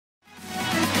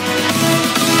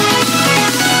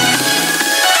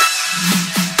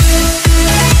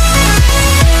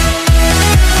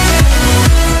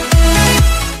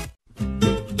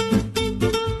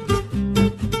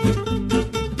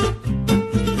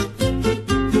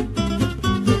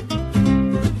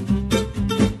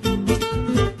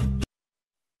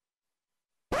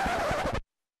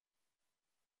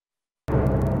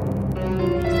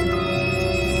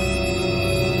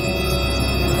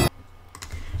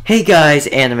Hey guys,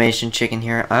 Animation Chicken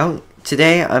here.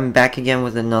 Today I'm back again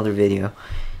with another video.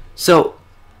 So,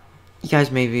 you guys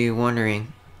may be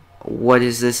wondering, what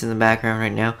is this in the background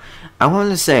right now? I want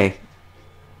to say,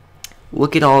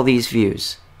 look at all these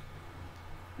views.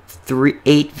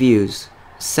 8 views,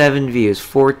 7 views,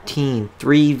 14,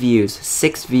 3 views,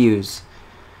 6 views,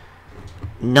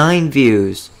 9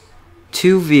 views,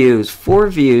 2 views, 4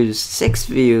 views, 6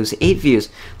 views, 8 views.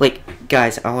 Like,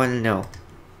 guys, I want to know,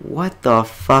 what the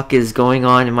fuck is going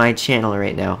on in my channel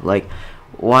right now? Like,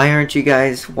 why aren't you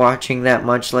guys watching that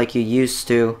much like you used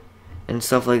to? And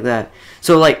stuff like that.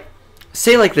 So, like,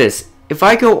 say like this. If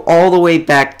I go all the way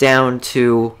back down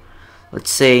to, let's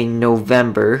say,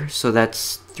 November. So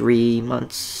that's 3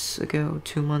 months ago?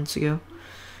 2 months ago?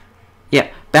 Yeah,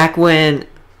 back when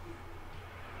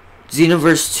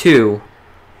Xenoverse 2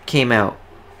 came out.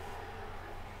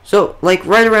 So, like,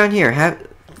 right around here.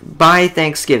 By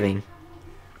Thanksgiving.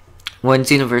 When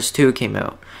Xenoverse 2 came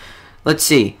out. Let's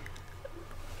see.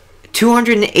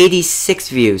 286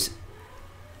 views.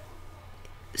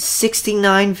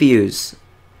 69 views.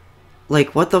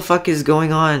 Like, what the fuck is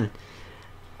going on?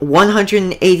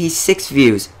 186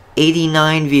 views.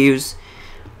 89 views.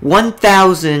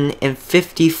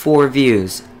 1,054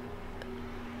 views.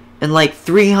 And like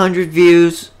 300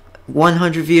 views.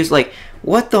 100 views. Like,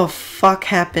 what the fuck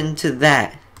happened to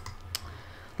that?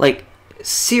 Like,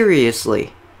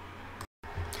 seriously.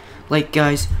 Like,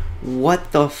 guys,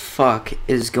 what the fuck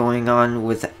is going on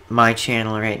with my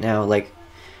channel right now? Like,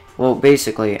 well,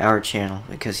 basically our channel,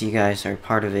 because you guys are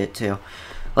part of it too.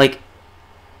 Like,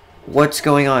 what's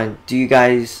going on? Do you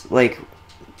guys, like,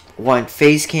 want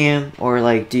face cam? Or,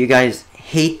 like, do you guys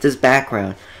hate this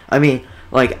background? I mean,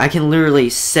 like, I can literally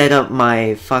set up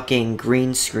my fucking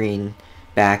green screen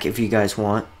back if you guys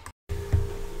want.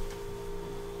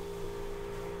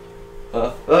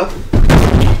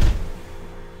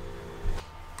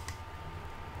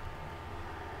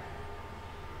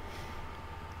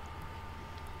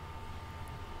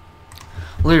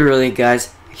 Literally,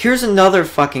 guys, here's another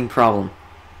fucking problem.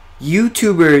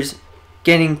 YouTubers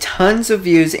getting tons of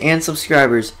views and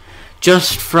subscribers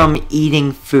just from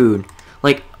eating food.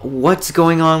 Like, what's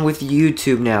going on with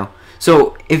YouTube now?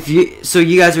 So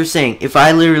you guys are saying, if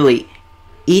I literally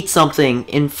eat something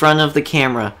in front of the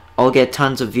camera, I'll get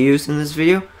tons of views in this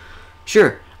video?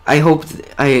 Sure. I hope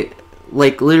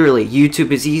like, literally,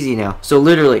 YouTube is easy now. So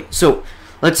literally,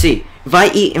 let's see. If I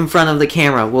eat in front of the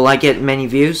camera, will I get many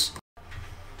views?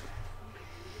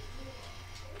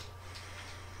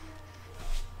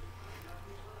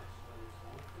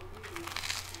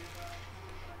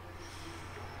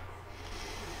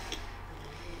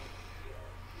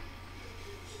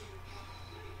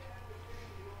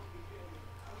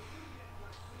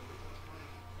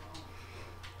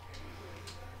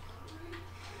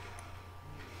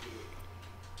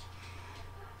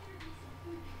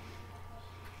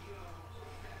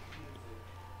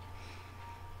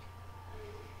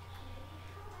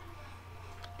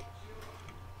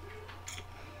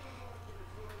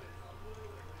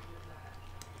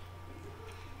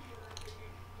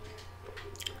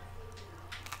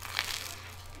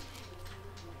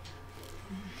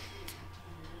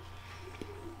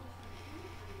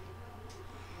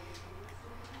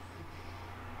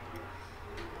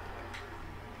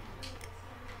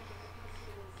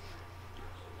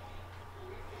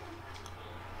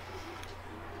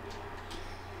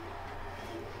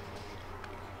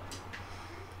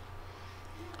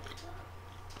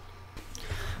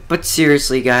 But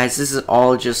seriously, guys, this is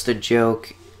all just a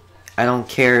joke. I don't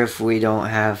care if we don't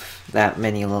have that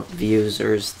many views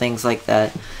or things like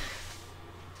that.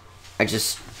 I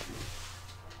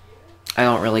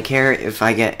don't really care if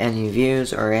I get any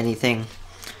views or anything.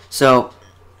 So,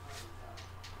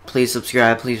 please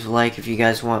subscribe, please like if you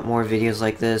guys want more videos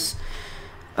like this.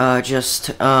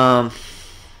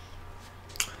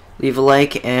 Leave a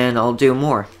like and I'll do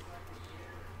more.